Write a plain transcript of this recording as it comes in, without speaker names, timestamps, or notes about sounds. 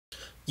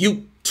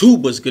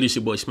YouTube, what's good? It's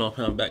your boy Small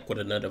Pound back with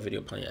another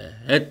video playing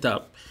head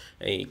top.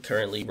 And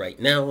currently right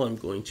now I'm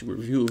going to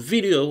review a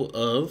video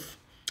of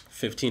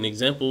 15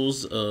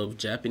 examples of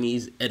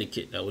Japanese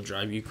etiquette that will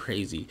drive you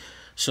crazy.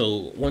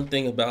 So one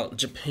thing about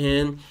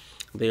Japan,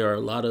 there are a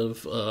lot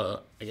of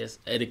I guess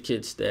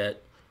etiquettes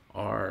that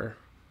are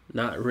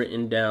not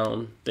written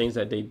down, things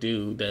that they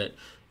do that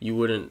you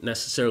wouldn't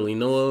necessarily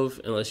know of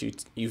unless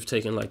you've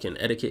taken like an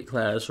etiquette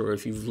class, or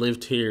if you've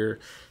lived here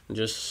and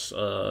just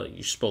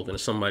you've spoken to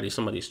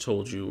somebody's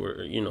told you,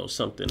 or you know,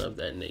 something of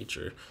that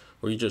nature,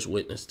 or you just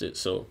witnessed it.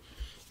 So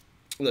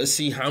let's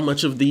see how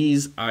much of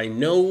these I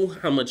know,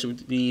 how much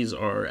of these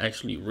are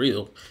actually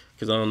real,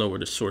 because I don't know where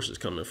the source is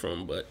coming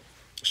from, but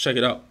let's check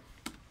it out.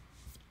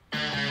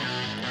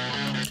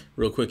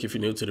 Real quick, if you're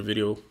new to the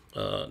video,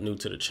 new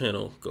to the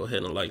channel, go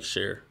ahead and like,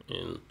 share,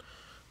 and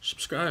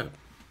subscribe.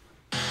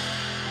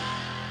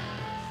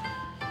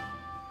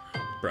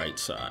 Bright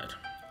side.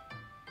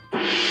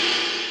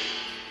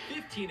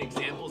 15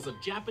 examples of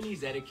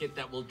Japanese etiquette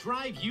that will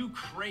drive you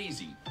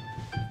crazy.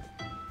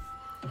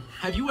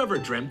 Have you ever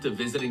dreamt of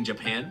visiting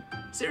Japan?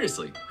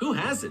 Seriously, who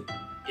hasn't?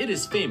 It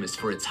is famous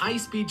for its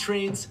high-speed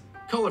trains,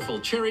 colorful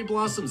cherry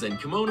blossoms and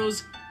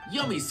kimonos,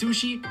 yummy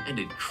sushi, and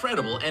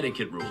incredible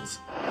etiquette rules.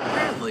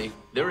 Apparently,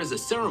 there is a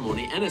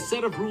ceremony and a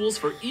set of rules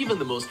for even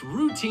the most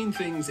routine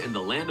things in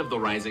the land of the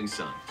rising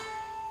sun.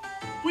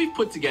 We've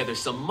put together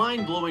some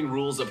mind-blowing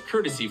rules of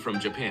courtesy from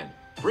Japan.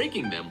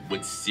 Breaking them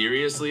would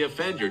seriously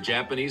offend your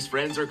Japanese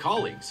friends or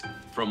colleagues,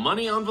 from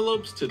money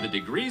envelopes to the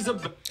degrees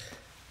of the...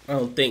 I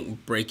don't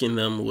think breaking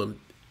them would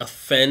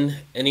offend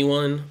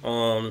anyone,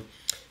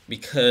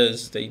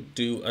 because they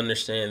do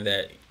understand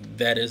that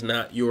that is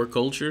not your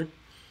culture.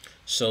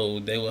 So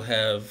they will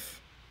have,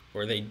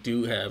 or they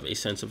do have, a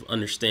sense of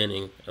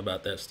understanding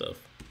about that stuff.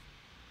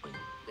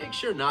 Make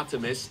sure not to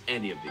miss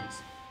any of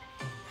these.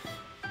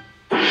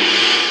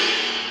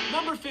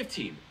 Number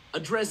 15,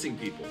 addressing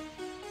people.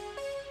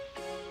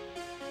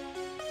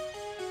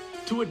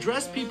 To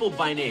address people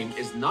by name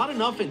is not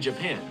enough in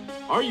Japan.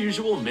 Our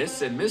usual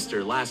Miss and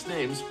Mr. last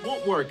names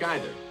won't work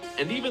either.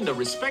 And even the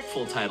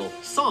respectful title,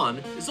 san,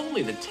 is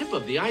only the tip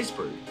of the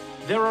iceberg.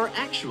 There are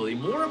actually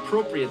more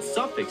appropriate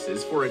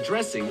suffixes for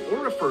addressing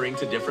or referring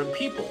to different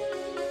people.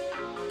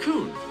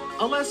 Kun,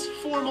 a less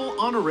formal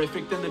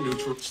honorific than the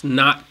neutral... It's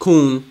not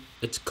kun,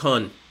 it's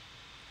kun.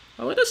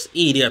 Oh, what is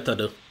idiot to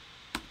do?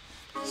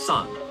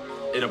 San.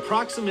 It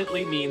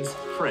approximately means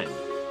friend.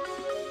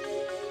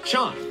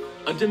 Chan,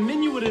 a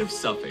diminutive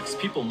suffix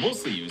people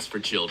mostly use for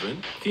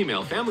children,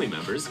 female family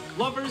members,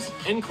 lovers,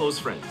 and close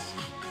friends.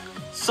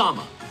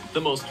 Sama,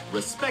 the most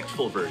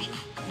respectful version,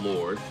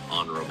 lord,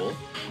 honorable.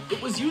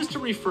 It was used to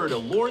refer to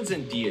lords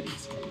and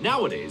deities.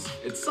 Nowadays,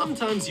 it's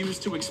sometimes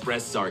used to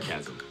express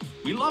sarcasm.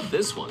 We love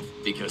this one,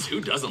 because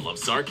who doesn't love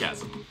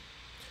sarcasm?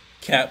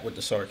 Cat with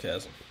the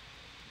sarcasm.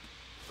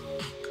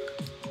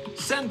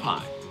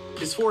 Senpai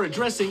is for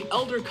addressing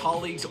elder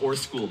colleagues or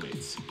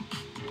schoolmates.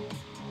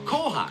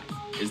 Kohai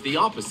is the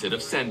opposite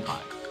of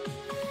senpai.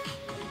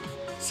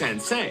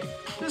 Sensei,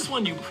 this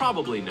one you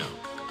probably know.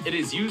 It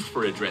is used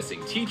for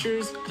addressing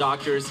teachers,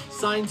 doctors,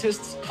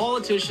 scientists,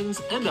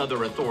 politicians, and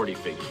other authority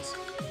figures.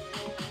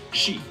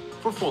 Shi,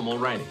 for formal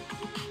writing.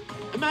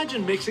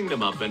 Imagine mixing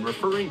them up and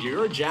referring to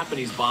your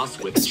Japanese boss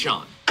with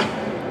chan.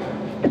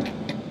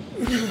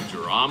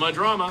 Drama,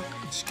 drama.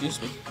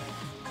 Excuse me.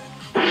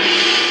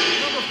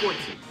 Number 14,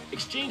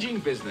 exchanging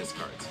business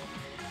cards.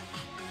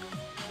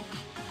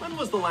 When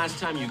was the last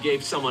time you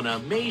gave someone a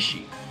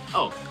meishi?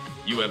 Oh,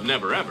 you have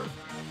never ever.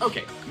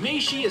 Okay,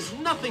 meishi is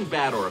nothing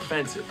bad or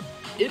offensive.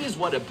 It is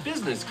what a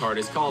business card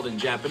is called in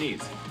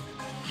Japanese.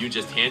 You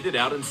just hand it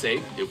out and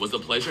say, "It was a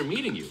pleasure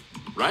meeting you,"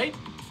 right?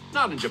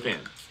 Not in Japan.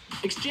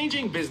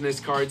 Exchanging business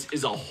cards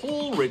is a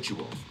whole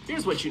ritual.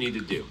 Here's what you need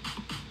to do.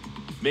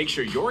 Make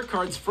sure your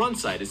card's front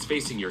side is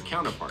facing your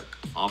counterpart.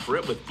 Offer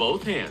it with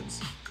both hands.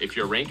 If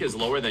your rank is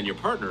lower than your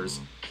partner's,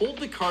 hold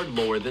the card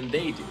lower than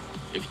they do.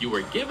 If you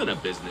were given a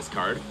business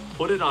card,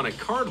 put it on a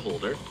card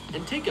holder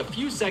and take a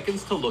few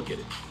seconds to look at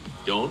it.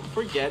 Don't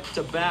forget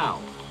to bow.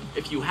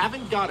 If you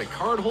haven't got a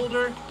card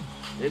holder,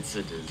 it's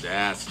a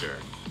disaster.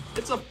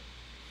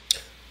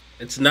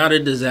 It's not a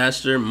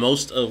disaster.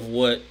 Most of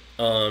what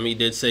he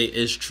did say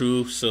is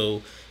true.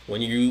 So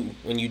when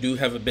you do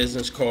have a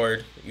business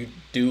card, you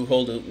do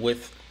hold it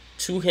with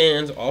two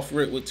hands, offer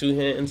it with two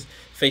hands,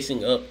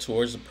 facing up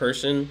towards the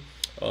person.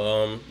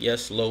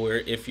 Yes, lower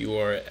if you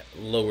are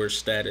lower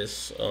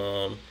status,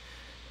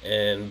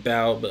 and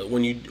bow. But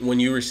when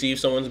you receive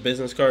someone's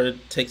business card,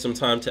 take some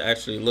time to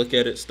actually look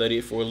at it, study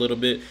it for a little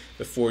bit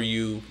before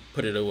you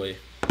put it away.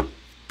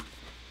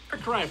 A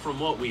cry from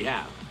what we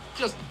have,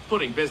 just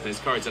putting business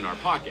cards in our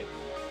pocket.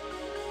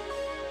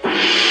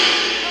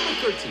 Number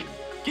 13,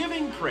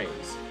 giving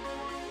praise.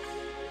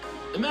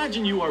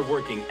 Imagine you are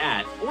working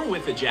at or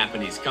with a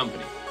Japanese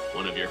company.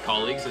 One of your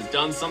colleagues has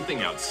done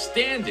something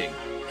outstanding.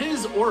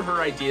 His or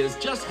her ideas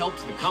just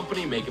helped the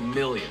company make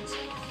millions.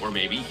 Or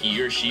maybe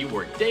he or she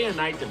worked day and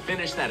night to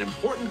finish that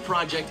important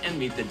project and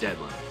meet the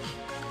deadline.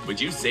 Would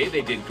you say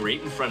they did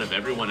great in front of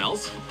everyone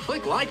else?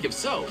 Click like if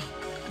so.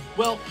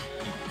 Well,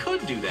 you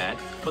could do that,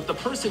 but the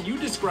person you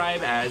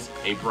describe as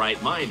a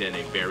bright mind and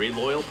a very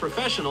loyal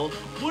professional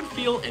would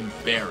feel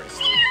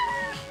embarrassed.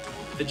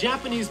 The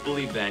Japanese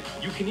believe that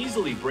you can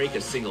easily break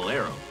a single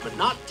arrow, but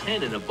not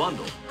 10 in a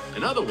bundle.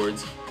 In other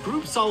words,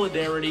 group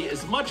solidarity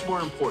is much more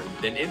important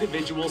than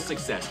individual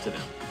success to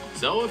them.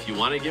 So if you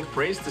want to give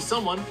praise to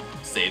someone,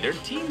 say their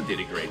team did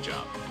a great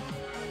job.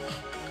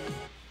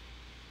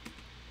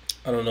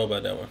 I don't know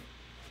about that one.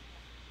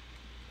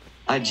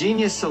 A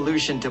genius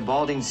solution to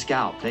balding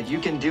scalp that you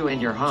can do in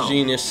your home.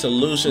 Genius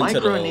solution to the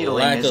Microneedling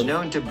lack is of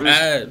known to boost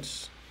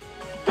ads.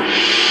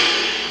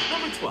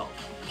 Number 12,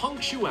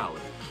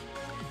 punctuality.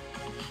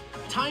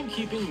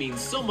 Timekeeping means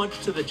so much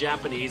to the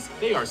Japanese,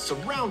 they are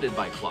surrounded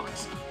by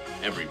clocks.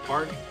 Every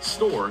park,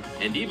 store,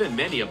 and even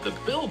many of the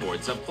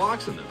billboards have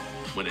clocks in them.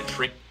 When a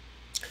train...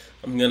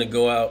 I'm gonna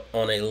go out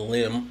on a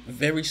limb,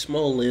 very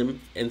small limb,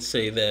 and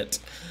say that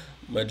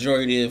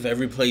majority of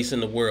every place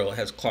in the world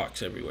has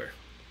clocks everywhere.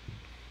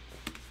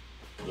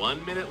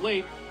 1 minute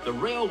late, the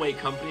railway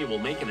company will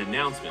make an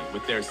announcement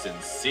with their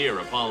sincere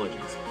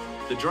apologies.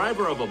 The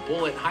driver of a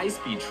bullet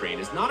high-speed train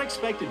is not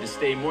expected to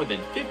stay more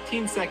than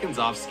 15 seconds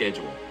off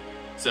schedule.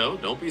 So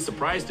don't be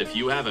surprised if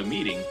you have a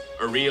meeting,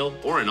 a real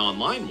or an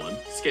online one,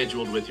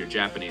 scheduled with your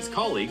Japanese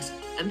colleagues,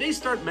 and they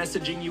start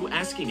messaging you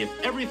asking if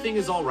everything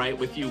is all right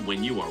with you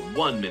when you are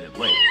 1 minute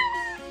late.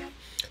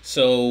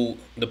 So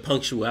the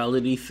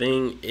punctuality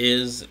thing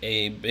is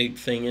a big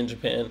thing in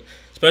Japan,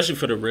 especially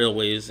for the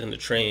railways and the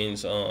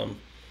trains.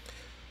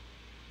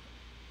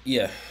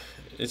 Yeah,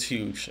 it's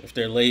huge. If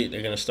they're late,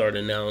 they're gonna start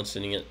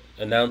announcing it,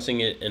 and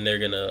they're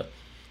gonna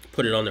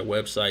put it on their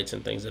websites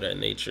and things of that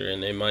nature.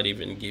 And they might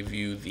even give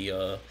you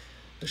the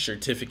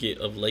certificate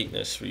of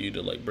lateness for you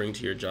to like bring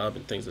to your job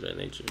and things of that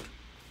nature.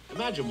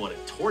 Imagine what a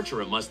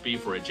torture it must be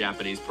for a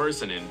Japanese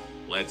person in,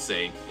 let's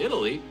say,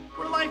 Italy,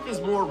 where life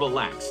is more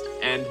relaxed,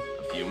 and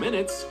a few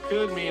minutes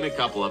could mean a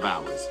couple of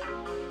hours.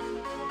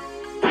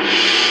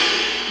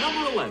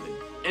 Number 11,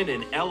 in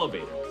an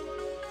elevator.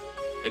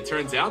 It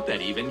turns out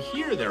that even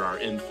here there are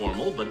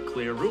informal but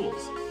clear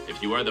rules.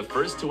 If you are the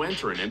first to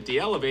enter an empty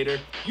elevator,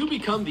 you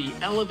become the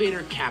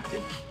elevator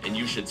captain, and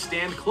you should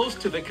stand close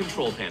to the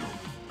control panel.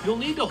 You'll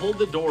need to hold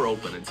the door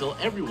open until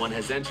everyone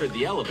has entered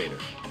the elevator.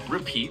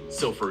 Repeat,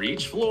 so for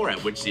each floor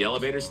at which the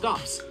elevator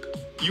stops.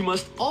 You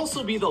must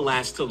also be the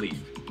last to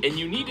leave, and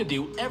you need to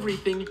do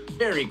everything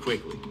very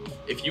quickly.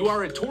 If you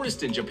are a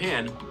tourist in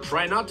Japan,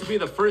 try not to be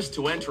the first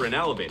to enter an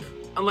elevator,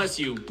 unless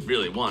you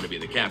really want to be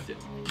the captain.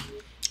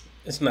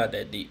 It's not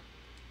that deep.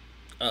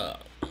 A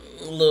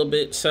little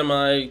bit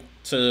semi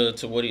to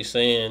what he's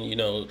saying. You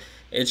know,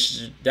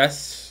 it's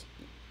that's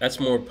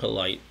more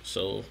polite.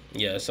 So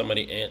yeah,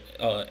 somebody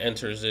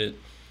enters it,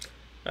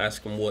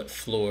 ask them what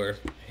floor,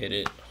 hit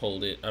it,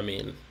 hold it. I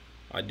mean,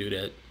 I do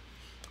that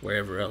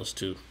wherever else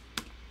too.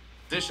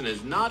 Position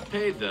is not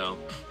paid though,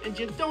 and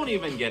you don't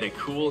even get a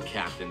cool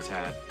captain's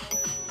hat.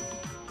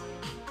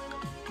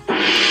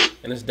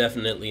 And it's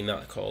definitely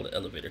not called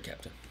elevator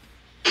captain.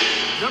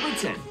 Number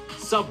 10,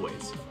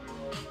 subways.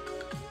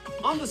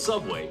 On the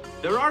subway,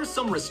 there are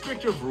some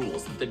restrictive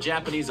rules that the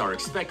Japanese are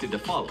expected to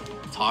follow.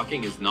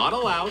 Talking is not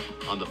allowed,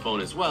 on the phone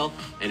as well,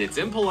 and it's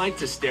impolite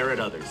to stare at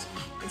others.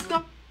 It's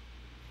not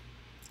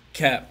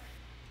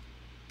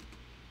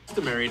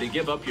customary to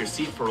give up your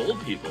seat for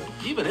old people,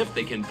 even if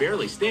they can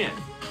barely stand.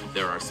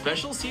 There are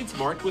special seats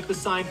marked with a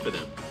sign for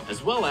them,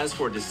 as well as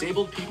for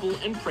disabled people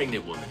and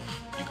pregnant women.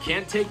 You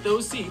can't take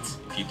those seats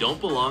if you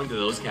don't belong to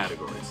those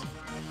categories.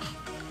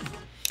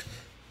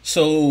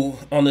 So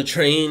on the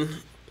train,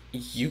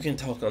 you can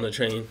talk on the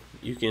train.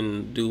 You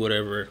can do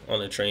whatever on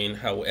the train.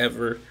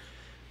 However,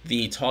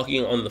 the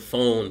talking on the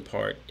phone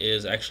part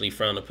is actually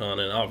frowned upon,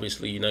 and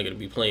obviously you're not going to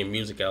be playing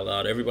music out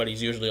loud.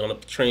 Everybody's usually on a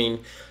train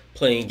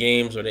playing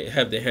games, or they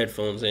have their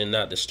headphones in,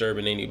 not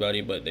disturbing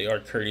anybody, but they are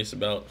courteous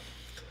about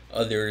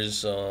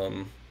others,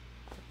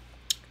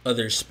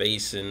 other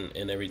space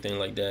and everything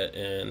like that.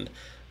 And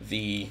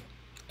the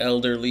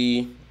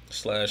elderly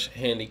 /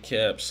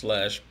 handicap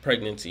 /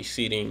 pregnancy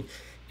seating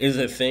is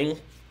a thing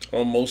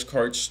on most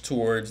carts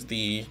towards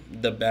the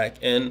back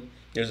end.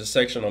 There's a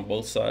section on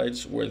both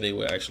sides where they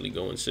will actually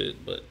go and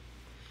sit, but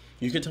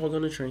you can talk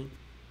on the train.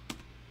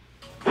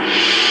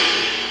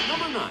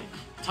 Number 9,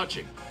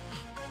 touching.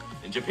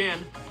 In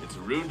Japan, it's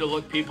rude to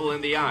look people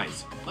in the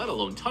eyes, let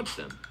alone touch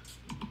them.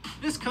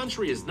 This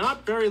country is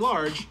not very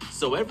large,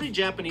 so every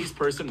Japanese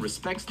person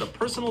respects the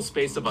personal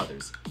space of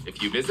others.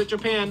 If you visit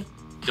Japan,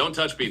 don't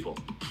touch people.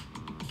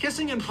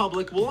 Kissing in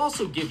public will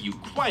also give you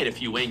quite a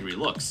few angry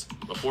looks.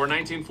 Before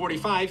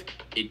 1945,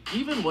 it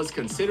even was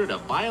considered a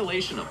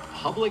violation of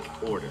public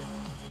order.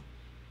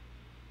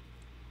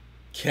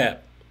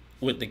 Cap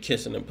with the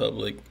kissing in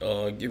public,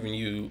 giving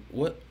you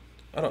what?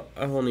 I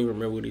don't even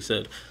remember what he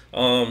said.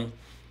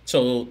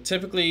 So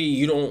typically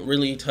you don't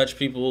really touch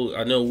people.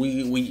 I know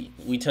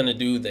we tend to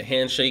do the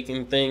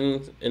handshaking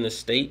thing in the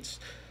States.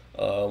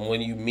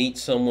 When you meet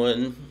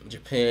someone in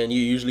Japan,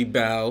 you usually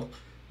bow.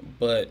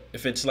 But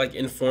if it's like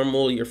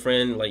informal, your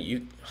friend, like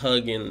you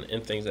hug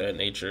and things of that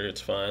nature,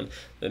 it's fine.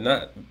 They're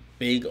not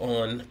big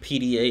on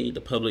PDA,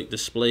 the public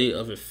display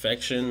of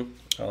affection.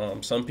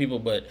 Some people,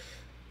 but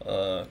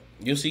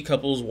you'll see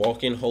couples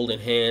walking, holding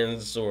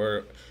hands,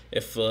 or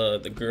if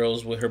the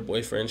girl's with her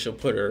boyfriend, she'll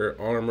put her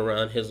arm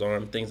around his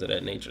arm, things of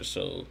that nature.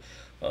 So,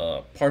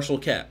 partial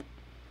cap.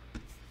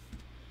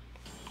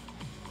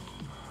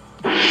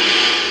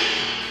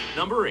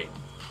 Number 8,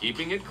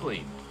 keeping it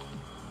clean.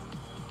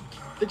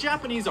 The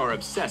Japanese are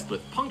obsessed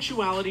with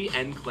punctuality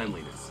and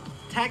cleanliness.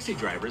 Taxi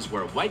drivers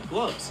wear white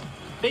gloves.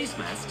 Face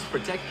masks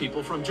protect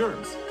people from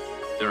germs.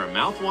 There are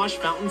mouthwash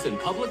fountains in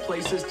public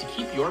places to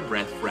keep your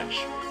breath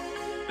fresh.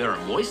 There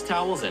are moist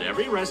towels at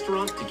every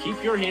restaurant to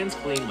keep your hands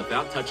clean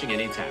without touching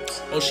any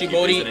taps. If you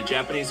visit a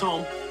Japanese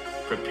home,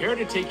 prepare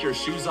to take your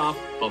shoes off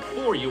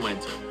before you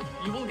enter.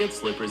 You will get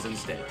slippers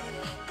instead.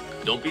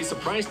 Don't be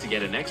surprised to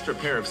get an extra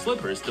pair of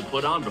slippers to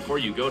put on before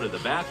you go to the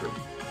bathroom.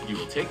 You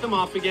will take them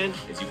off again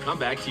as you come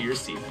back to your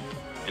seat.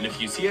 And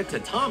if you see a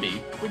tatami,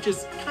 which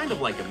is kind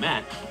of like a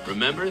mat,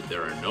 remember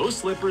there are no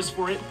slippers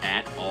for it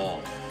at all.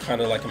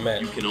 Kind of like a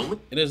mat. You can only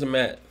It is a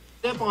mat.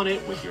 step on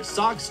it with your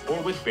socks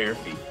or with bare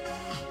feet.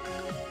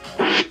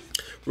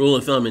 Rule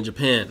of thumb in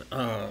Japan.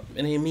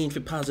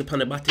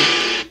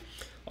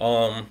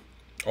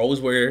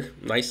 Always wear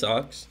nice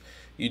socks.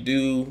 You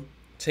do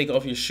take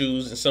off your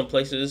shoes in some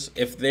places.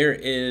 If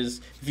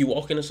you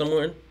walk into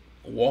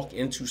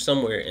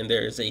somewhere and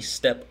there is a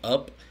step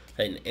up,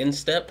 an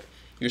instep,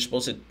 you're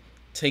supposed to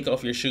take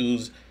off your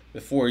shoes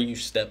before you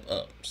step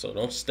up. So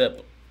don't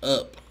step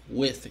up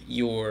with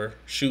your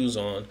shoes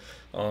on.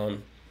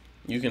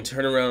 You can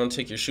turn around,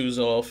 take your shoes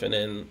off, and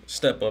then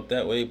step up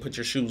that way. Put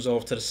your shoes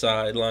off to the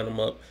side, line them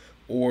up.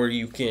 Or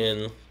you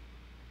can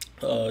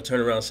turn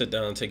around, sit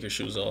down, and take your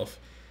shoes off.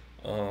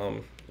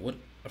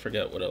 I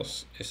forgot what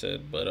else it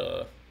said,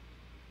 but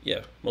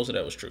yeah, most of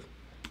that was true.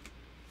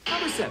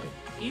 Number 7,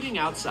 eating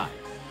outside.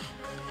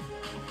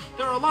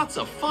 There are lots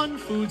of fun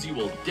foods you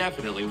will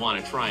definitely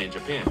want to try in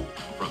Japan.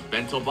 From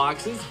bento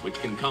boxes, which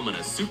can come in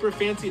a super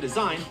fancy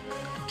design,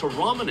 to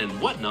ramen and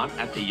whatnot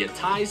at the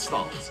yatai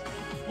stalls.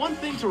 One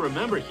thing to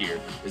remember here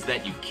is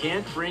that you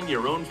can't bring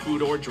your own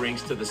food or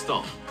drinks to the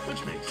stall,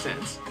 which makes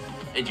sense.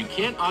 And you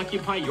can't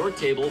occupy your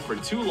table for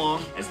too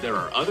long as there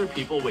are other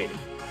people waiting.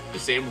 The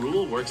same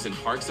rule works in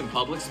parks and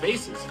public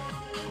spaces.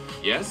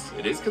 Yes,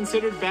 it is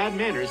considered bad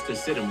manners to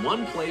sit in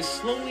one place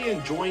slowly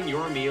enjoying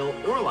your meal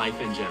or life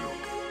in general.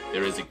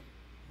 There is a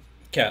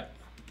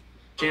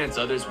chance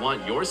others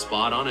want your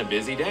spot on a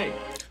busy day.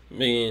 I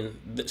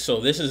mean,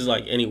 so this is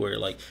like anywhere.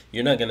 Like,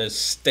 you're not gonna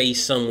stay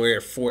somewhere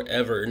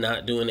forever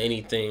not doing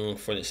anything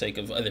for the sake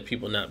of other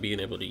people not being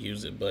able to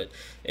use it. But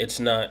it's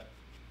not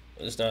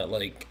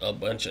like a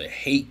bunch of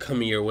hate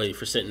coming your way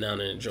for sitting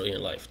down and enjoying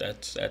life.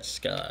 That's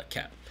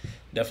cap.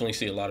 Definitely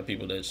see a lot of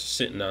people that's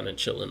sitting down and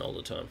chilling all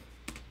the time.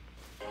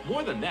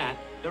 More than that,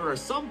 there are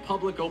some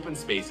public open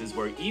spaces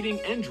where eating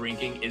and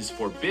drinking is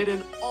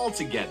forbidden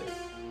altogether.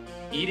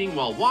 Eating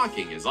while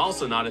walking is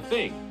also not a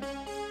thing,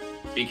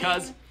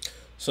 because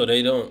so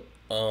they don't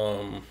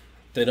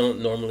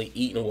normally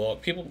eat and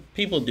walk.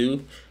 People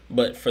do,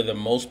 but for the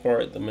most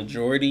part, the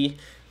majority,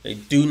 they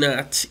do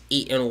not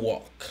eat and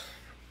walk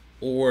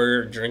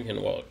or drink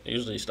and walk. They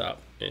usually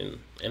stop and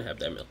have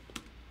that meal.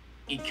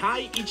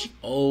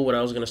 Oh, what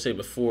I was gonna say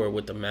before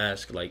with the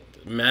mask,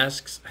 like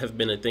masks have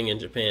been a thing in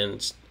Japan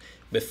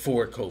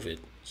before COVID.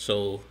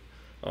 So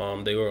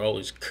they were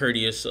always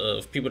courteous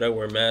of people that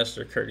wear masks.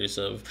 Are courteous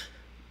of,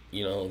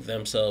 you know,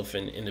 themselves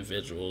and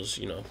individuals,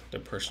 you know, their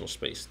personal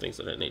space, things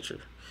of that nature.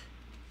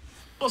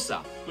 Osa,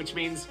 which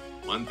means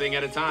one thing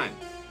at a time.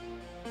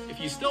 If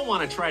you still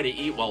want to try to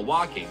eat while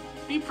walking,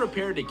 be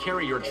prepared to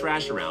carry your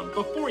trash around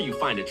before you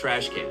find a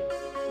trash can.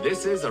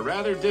 This is a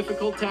rather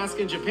difficult task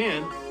in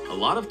Japan. A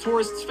lot of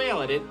tourists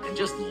fail at it and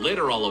just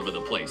litter all over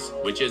the place,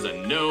 which is a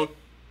no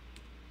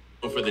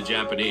for the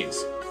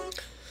Japanese.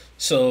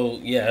 So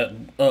yeah,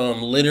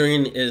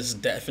 littering is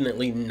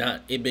definitely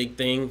not a big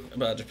thing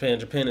about Japan.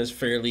 Japan is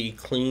fairly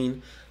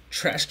clean.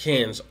 Trash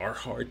cans are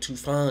hard to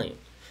find.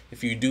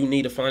 If you do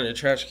need to find a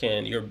trash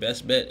can, your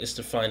best bet is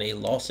to find a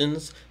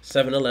Lawson's,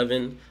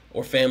 7-Eleven,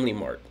 or Family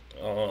Mart.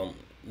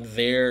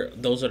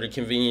 Those are the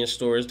convenience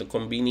stores, the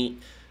konbini,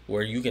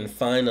 where you can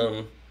find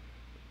them.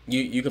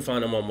 You can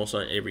find them almost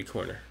on every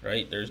corner,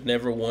 right? There's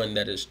never one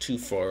that is too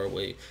far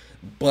away.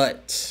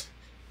 But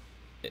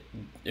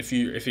if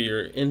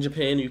you're in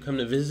Japan, you come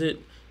to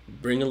visit,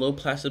 bring a little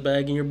plastic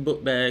bag in your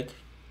book bag,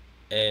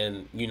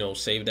 and, you know,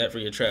 save that for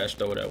your trash.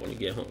 Throw it out when you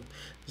get home.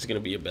 It's gonna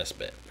be your best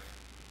bet.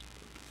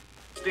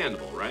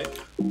 Understandable, right?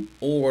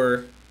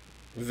 Or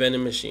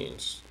vending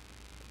machines.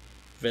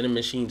 Vending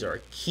machines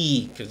are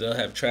key because they'll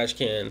have trash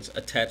cans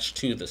attached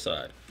to the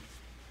side.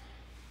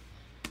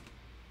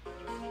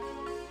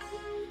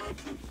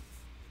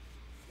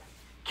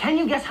 Can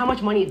you guess how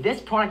much money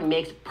this product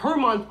makes per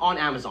month on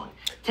Amazon?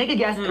 Take a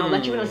guess and I'll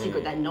let you in a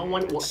secret that no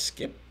one will.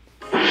 Skip.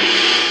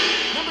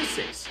 Number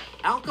 6,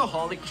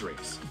 alcoholic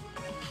drinks.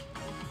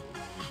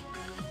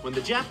 When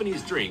the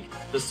Japanese drink,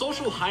 the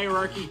social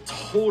hierarchy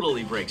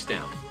totally breaks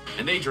down,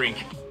 and they drink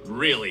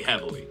really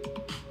heavily.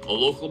 A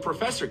local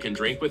professor can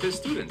drink with his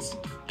students,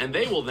 and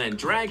they will then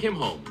drag him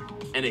home.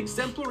 an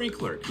exemplary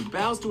clerk who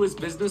bows to his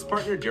business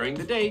partner during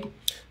the day,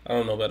 I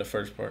don't know about the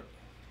first part.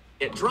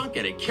 get drunk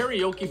at a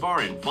karaoke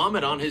bar and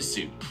vomit on his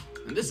suit.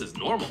 And this is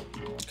normal.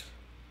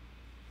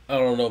 I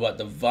don't know about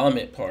the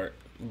vomit part,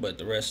 but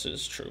the rest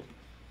is true.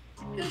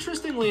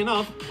 Interestingly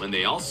enough, when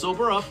they all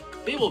sober up,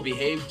 they will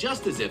behave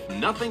just as if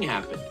nothing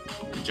happened.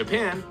 In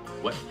Japan,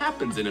 what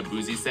happens in a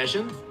boozy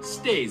session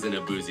stays in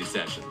a boozy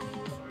session.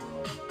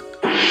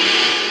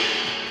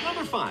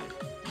 Number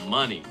 5,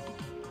 money.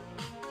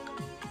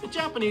 The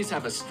Japanese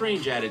have a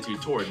strange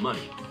attitude toward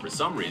money. For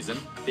some reason,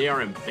 they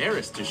are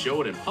embarrassed to show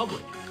it in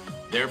public.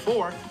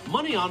 Therefore,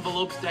 money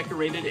envelopes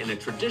decorated in a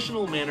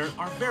traditional manner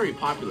are very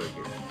popular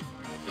here.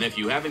 And if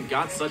you haven't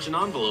got such an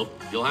envelope,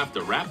 you'll have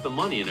to wrap the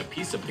money in a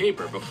piece of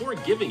paper before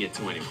giving it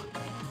to anyone.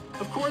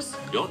 Of course,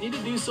 you don't need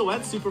to do so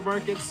at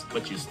supermarkets,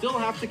 but you still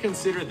have to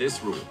consider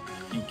this rule.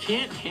 You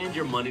can't hand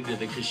your money to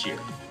the cashier,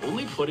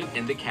 only put it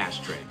in the cash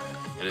tray.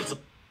 And it's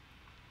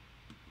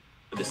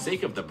for the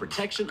sake of the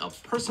protection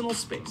of personal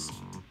space.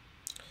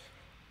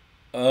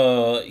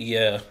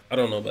 Yeah, I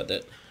don't know about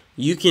that.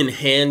 You can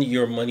hand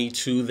your money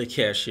to the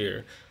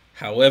cashier.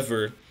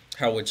 However,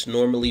 how it's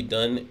normally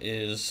done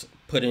is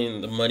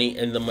putting the money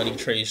in the money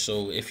tray.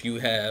 So if you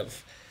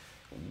have,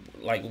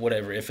 like,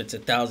 whatever, if it's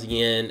 1,000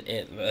 yen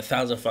and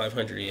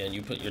 1,500 yen,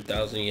 you put your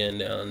 1,000 yen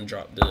down and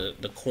drop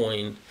the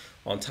coin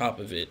on top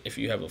of it. If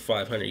you have a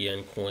 500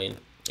 yen coin,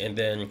 and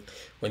then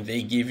when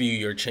they give you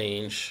your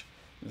change,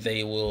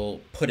 they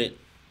will put it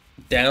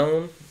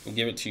down and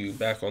give it to you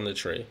back on the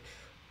tray.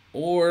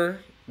 Or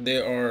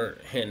there are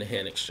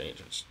hand-to-hand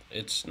exchanges.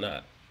 It's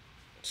not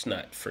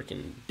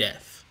freaking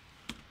death.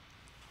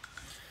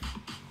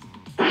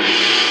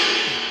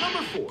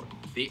 Number 4,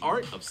 the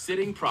art of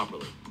sitting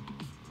properly.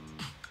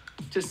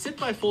 To sit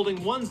by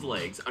folding one's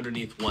legs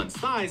underneath one's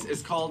thighs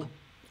is called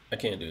I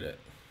can't do that.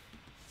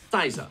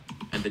 saiza,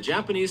 and the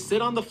Japanese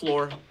sit on the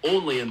floor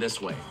only in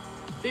this way.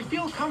 They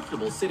feel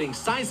comfortable sitting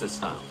saiza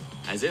style,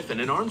 as if in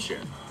an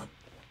armchair.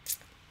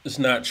 It's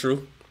not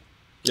true.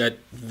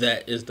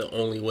 That is the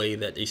only way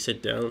that they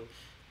sit down.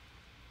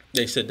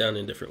 They sit down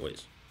in different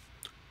ways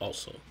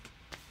also.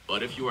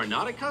 But if you are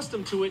not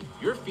accustomed to it,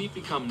 your feet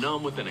become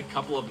numb within a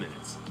couple of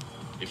minutes.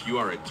 If you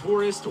are a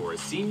tourist or a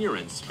senior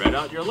and spread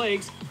out your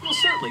legs, you'll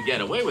certainly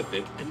get away with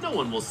it and no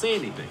one will say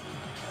anything.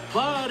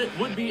 But it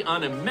would be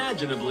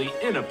unimaginably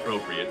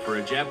inappropriate for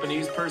a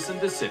Japanese person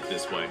to sit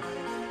this way.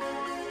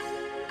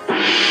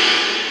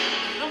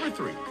 Number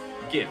 3,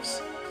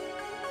 gifts.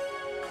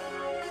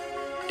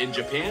 In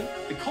Japan,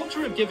 the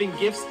culture of giving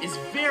gifts is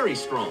very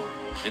strong,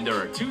 and there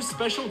are 2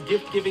 special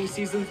gift-giving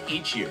seasons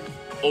each year,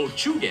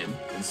 O-Chugen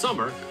in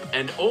summer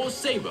and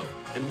O-Seibo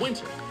in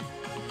winter.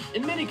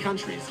 In many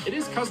countries, it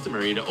is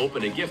customary to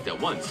open a gift at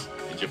once.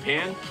 In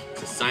Japan,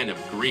 it's a sign of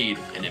greed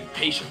and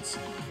impatience.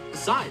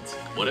 Besides,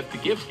 what if the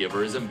gift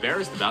giver is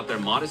embarrassed about their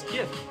modest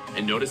gift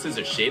and notices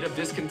a shade of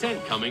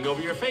discontent coming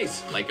over your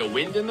face, like a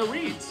wind in the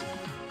reeds?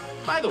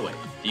 By the way,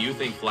 do you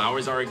think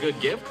flowers are a good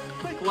gift?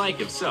 Click like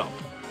if so.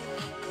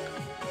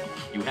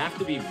 You have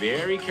to be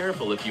very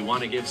careful if you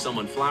want to give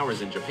someone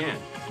flowers in Japan.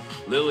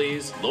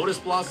 Lilies, lotus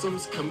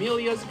blossoms,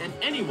 camellias, and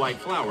any white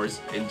flowers,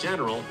 in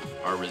general,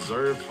 are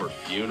reserved for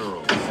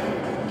funerals.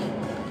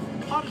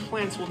 Potted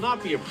plants will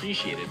not be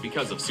appreciated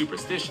because of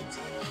superstitions.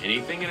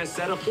 Anything in a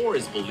set of 4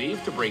 is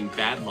believed to bring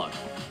bad luck.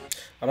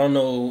 I don't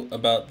know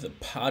about the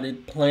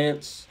potted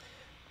plants.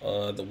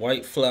 The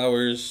white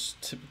flowers,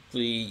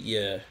 typically,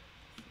 yeah.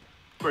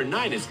 Number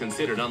 9 is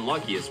considered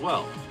unlucky as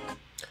well.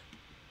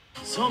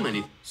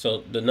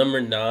 So the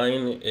number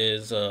 9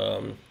 is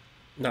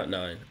not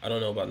 9. I don't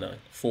know about 9.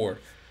 4.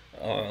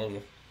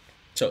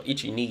 So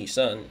ichi ni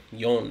san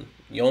yon.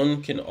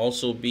 Yon can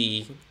also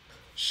be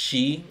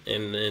she,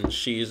 and then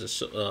she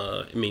is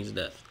it means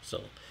death.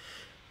 So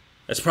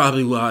that's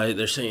probably why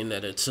they're saying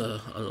that it's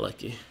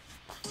unlucky.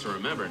 So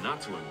remember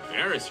not to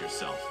embarrass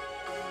yourself.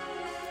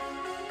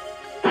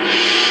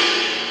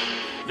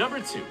 Number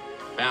 2,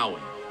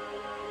 bowing.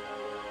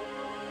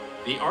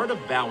 The art of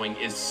bowing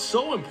is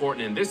so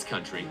important in this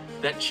country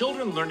that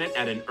children learn it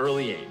at an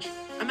early age.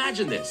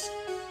 Imagine this.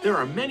 There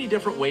are many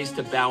different ways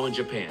to bow in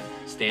Japan.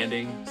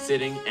 Standing,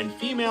 sitting, and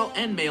female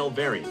and male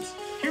variants.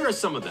 Here are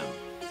some of them.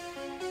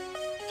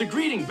 The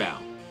greeting bow,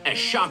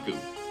 eshaku,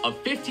 of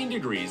 15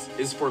 degrees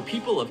is for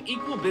people of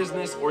equal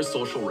business or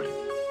social rank.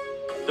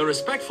 The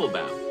respectful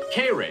bow,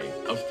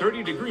 keirei, of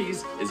 30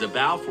 degrees is a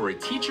bow for a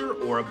teacher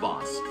or a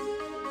boss.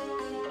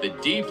 The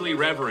deeply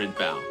reverent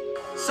bow,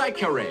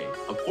 saikare,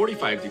 of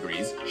 45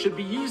 degrees, should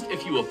be used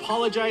if you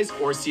apologize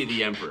or see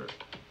the emperor.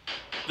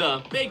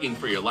 The begging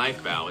for your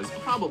life bow is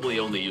probably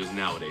only used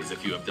nowadays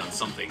if you have done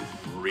something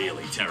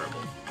really terrible.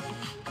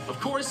 Of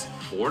course,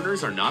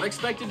 foreigners are not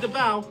expected to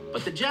bow,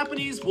 but the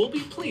Japanese will be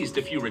pleased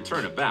if you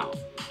return a bow.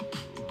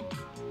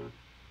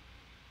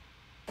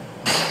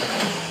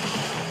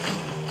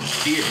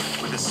 Beer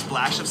with a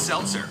splash of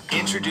seltzer.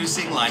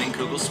 Introducing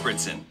Leinenkugel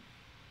Spritzen.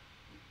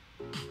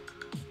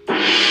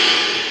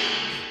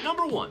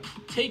 Number 1,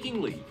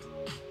 taking leave.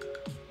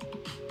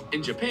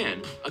 In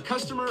Japan, a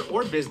customer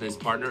or business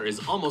partner is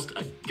almost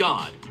a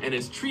god and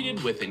is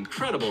treated with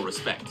incredible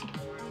respect.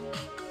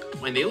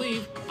 When they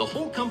leave, the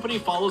whole company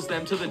follows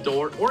them to the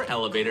door or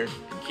elevator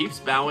and keeps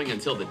bowing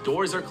until the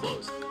doors are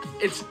closed.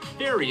 It's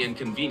very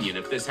inconvenient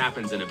if this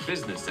happens in a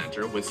business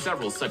center with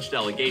several such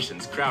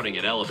delegations crowding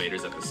at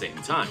elevators at the same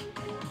time.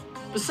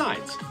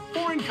 Besides,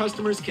 foreign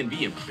customers can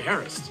be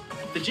embarrassed.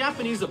 The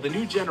Japanese of the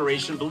new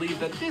generation believe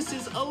that this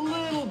is a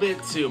little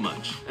bit too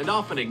much and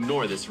often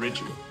ignore this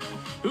ritual.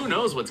 Who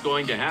knows what's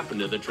going to happen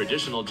to the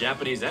traditional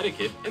Japanese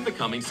etiquette in the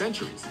coming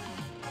centuries?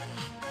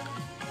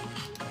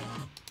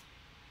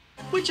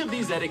 Which of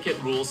these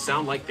etiquette rules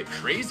sound like the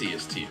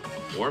craziest to you?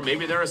 Or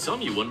maybe there are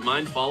some you wouldn't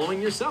mind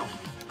following yourself.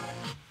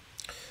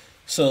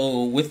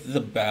 So with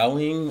the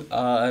bowing,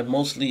 I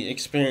mostly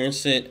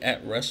experience it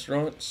at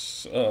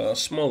restaurants,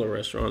 smaller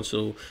restaurants.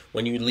 So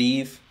when you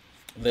leave,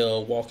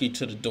 they'll walk you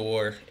to the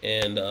door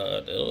and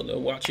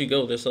they'll watch you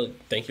go. They'll say,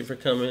 "Thank you for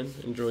coming.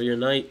 Enjoy your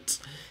night,"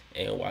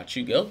 and watch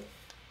you go.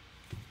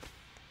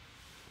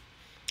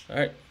 All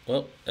right.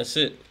 Well, that's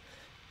it.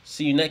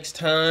 See you next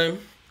time.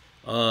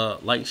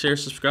 Like, share,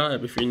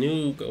 subscribe. If you're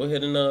new, go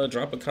ahead and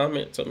drop a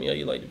comment. Tell me how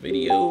you like the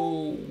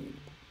video.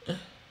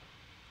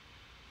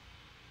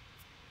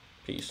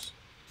 Peace.